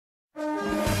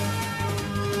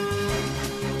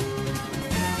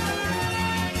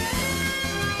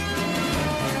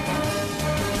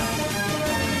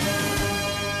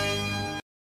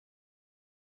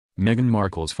Meghan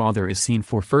Markle's father is seen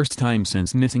for first time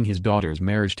since missing his daughter's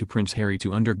marriage to Prince Harry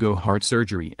to undergo heart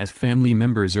surgery as family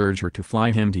members urge her to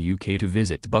fly him to UK to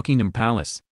visit Buckingham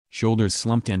Palace. Shoulders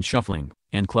slumped and shuffling,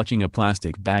 and clutching a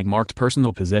plastic bag marked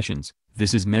personal possessions,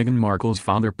 this is Meghan Markle's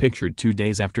father pictured 2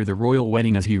 days after the royal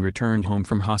wedding as he returned home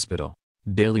from hospital.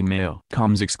 Daily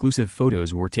Mail.com's exclusive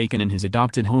photos were taken in his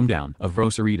adopted hometown of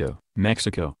Rosarito,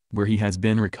 Mexico, where he has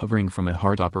been recovering from a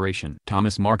heart operation.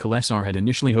 Thomas Markle Sr. had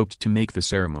initially hoped to make the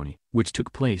ceremony, which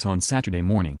took place on Saturday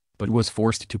morning, but was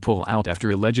forced to pull out after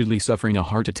allegedly suffering a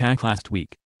heart attack last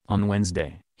week. On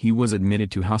Wednesday, he was admitted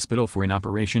to hospital for an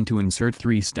operation to insert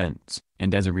 3 stents,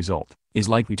 and as a result, is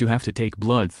likely to have to take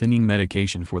blood-thinning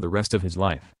medication for the rest of his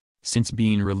life. Since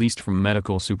being released from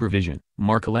medical supervision,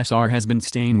 Markle Sr. has been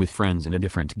staying with friends in a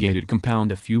different gated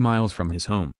compound a few miles from his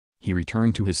home. He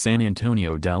returned to his San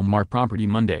Antonio Del Mar property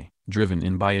Monday, driven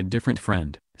in by a different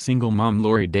friend, single mom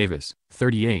Lori Davis,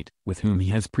 38, with whom he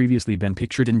has previously been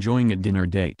pictured enjoying a dinner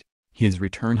date. His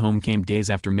return home came days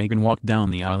after Meghan walked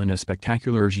down the aisle in a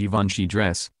spectacular Givenchy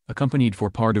dress, accompanied for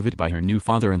part of it by her new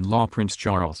father-in-law Prince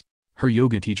Charles. Her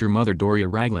yoga teacher mother Doria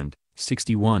Ragland,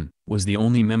 61, was the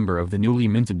only member of the newly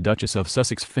minted Duchess of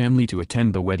Sussex family to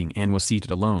attend the wedding and was seated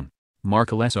alone.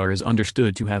 Markle Sr. is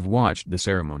understood to have watched the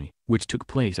ceremony, which took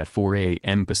place at 4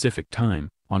 a.m. Pacific Time,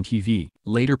 on TV,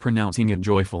 later pronouncing it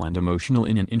joyful and emotional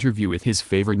in an interview with his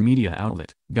favorite media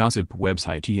outlet, gossip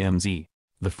website TMZ.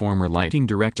 The former lighting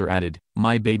director added,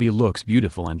 "My baby looks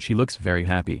beautiful and she looks very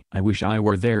happy. I wish I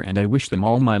were there and I wish them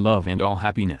all my love and all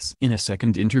happiness." In a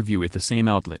second interview with the same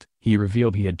outlet, he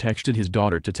revealed he had texted his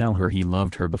daughter to tell her he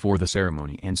loved her before the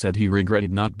ceremony and said he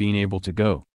regretted not being able to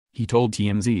go. He told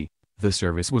TMZ, "The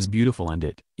service was beautiful and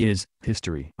it is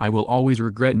history. I will always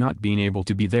regret not being able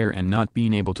to be there and not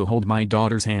being able to hold my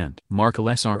daughter's hand."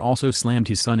 Markle Sr. also slammed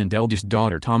his son and eldest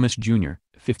daughter Thomas Jr.,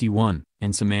 51,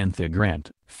 and Samantha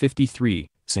Grant, 53,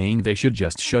 saying they should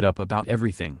just shut up about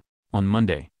everything. On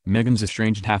Monday, Meghan's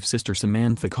estranged half-sister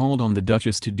Samantha called on the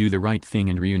Duchess to do the right thing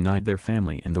and reunite their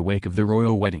family in the wake of the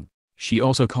royal wedding. She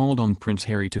also called on Prince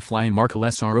Harry to fly Markle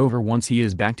Sr. over once he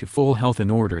is back to full health in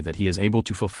order that he is able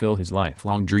to fulfill his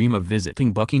lifelong dream of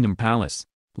visiting Buckingham Palace.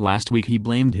 Last week he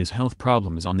blamed his health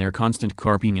problems on their constant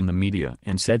carping in the media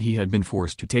and said he had been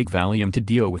forced to take Valium to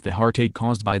deal with the heartache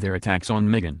caused by their attacks on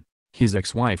Meghan. His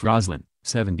ex-wife Roslyn,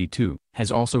 72,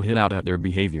 has also hit out at their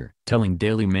behavior, telling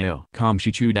Daily Mail.com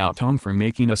she chewed out Tom for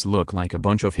making us look like a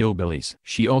bunch of hillbillies.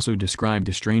 She also described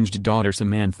estranged daughter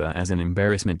Samantha as an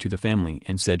embarrassment to the family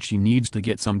and said she needs to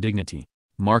get some dignity.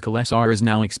 Markle Sr. is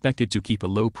now expected to keep a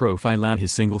low profile at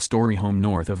his single-story home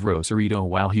north of Rosarito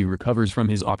while he recovers from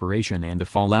his operation and the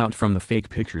fallout from the fake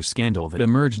pictures scandal that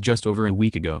emerged just over a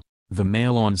week ago. The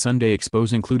Mail on Sunday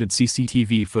exposed included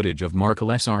CCTV footage of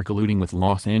Markle Sr. colluding with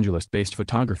Los Angeles-based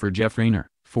photographer Jeff Rayner,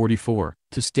 44,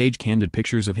 to stage candid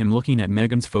pictures of him looking at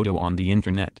Meghan's photo on the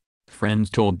internet. Friends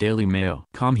told Daily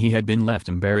Mail.com he had been left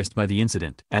embarrassed by the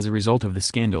incident. As a result of the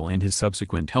scandal and his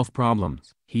subsequent health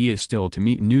problems, he is still to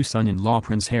meet new son-in-law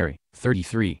Prince Harry,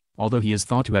 33, although he is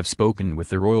thought to have spoken with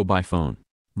the royal by phone.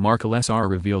 Markle Sr.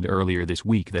 revealed earlier this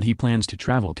week that he plans to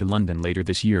travel to London later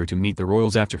this year to meet the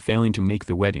royals after failing to make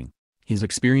the wedding. His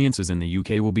experiences in the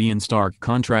UK will be in stark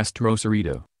contrast to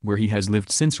Rosarito, where he has lived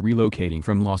since relocating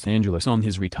from Los Angeles on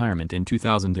his retirement in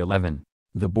 2011.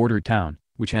 The border town,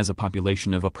 which has a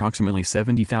population of approximately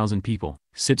 70,000 people,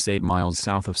 sits 8 miles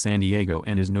south of San Diego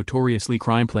and is notoriously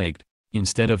crime-plagued.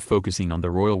 Instead of focusing on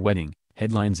the royal wedding,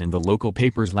 headlines in the local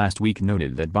papers last week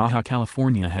noted that Baja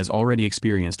California has already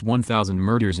experienced 1,000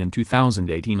 murders in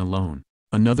 2018 alone.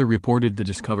 Another reported the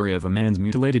discovery of a man's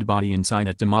mutilated body inside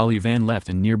a Tamale van left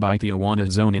in nearby Tijuana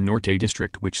Zone in Norte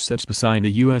District, which sits beside a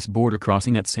U.S. border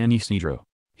crossing at San Isidro.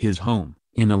 His home,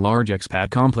 in a large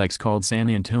expat complex called San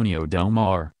Antonio Del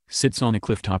Mar, sits on a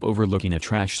clifftop overlooking a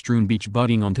trash-strewn beach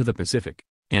butting onto the Pacific.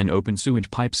 An open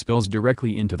sewage pipe spills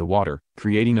directly into the water,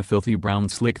 creating a filthy brown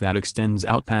slick that extends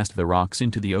out past the rocks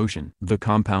into the ocean. The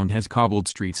compound has cobbled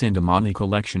streets and a motley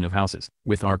collection of houses,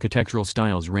 with architectural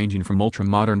styles ranging from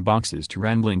ultra-modern boxes to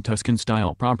rambling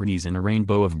Tuscan-style properties in a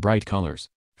rainbow of bright colors.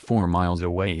 4 miles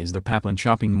away is the Papin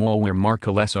shopping mall where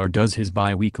Markle Sr. does his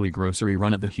bi-weekly grocery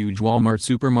run at the huge Walmart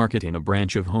supermarket in a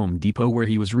branch of Home Depot where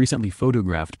he was recently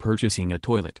photographed purchasing a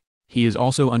toilet. He is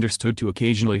also understood to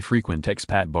occasionally frequent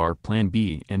expat bar Plan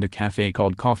B and a cafe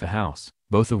called Coffee House,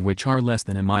 both of which are less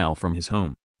than a mile from his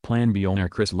home. Plan B owner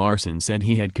Chris Larson said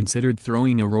he had considered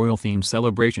throwing a royal-themed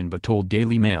celebration but told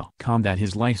Daily Mail.com that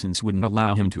his license wouldn't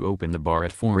allow him to open the bar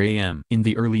at 4 a.m. In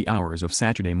the early hours of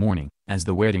Saturday morning, as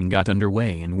the wedding got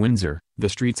underway in Windsor, the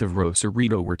streets of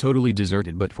Rosarito were totally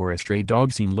deserted but for a stray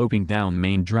dog seen loping down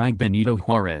Main Drag Benito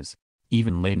Juarez.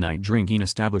 Even late-night drinking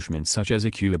establishments such as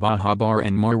a Baja Bar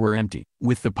and Mar were empty,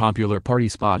 with the popular party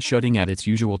spot shutting at its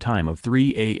usual time of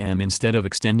 3 a.m. instead of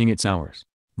extending its hours.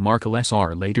 Markle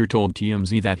Sr. later told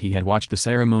TMZ that he had watched the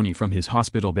ceremony from his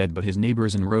hospital bed, but his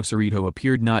neighbors in Rosarito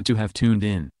appeared not to have tuned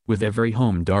in, with every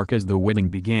home dark as the wedding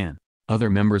began. Other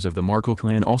members of the Markle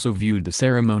clan also viewed the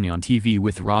ceremony on TV,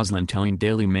 with Roslyn telling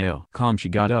Daily Mail.com she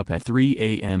got up at 3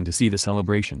 a.m. to see the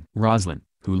celebration. Roslyn,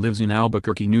 who lives in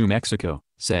Albuquerque, New Mexico,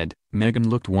 said, "Meghan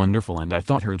looked wonderful and I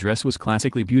thought her dress was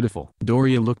classically beautiful.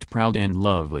 Doria looked proud and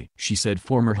lovely." She said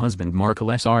former husband Markle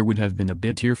Sr. would have been a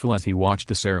bit tearful as he watched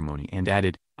the ceremony, and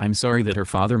added, "I'm sorry that her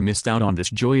father missed out on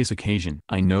this joyous occasion.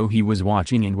 I know he was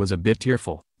watching and was a bit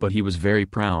tearful, but he was very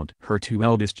proud." Her two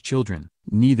eldest children,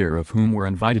 neither of whom were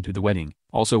invited to the wedding,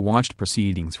 also watched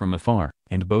proceedings from afar,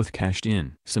 and both cashed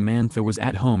in. Samantha was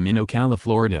at home in Ocala,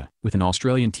 Florida, with an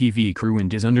Australian TV crew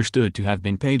and is understood to have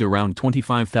been paid around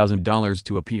 $25,000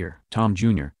 to appear. Tom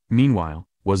Jr., meanwhile,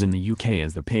 was in the UK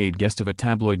as the paid guest of a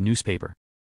tabloid newspaper.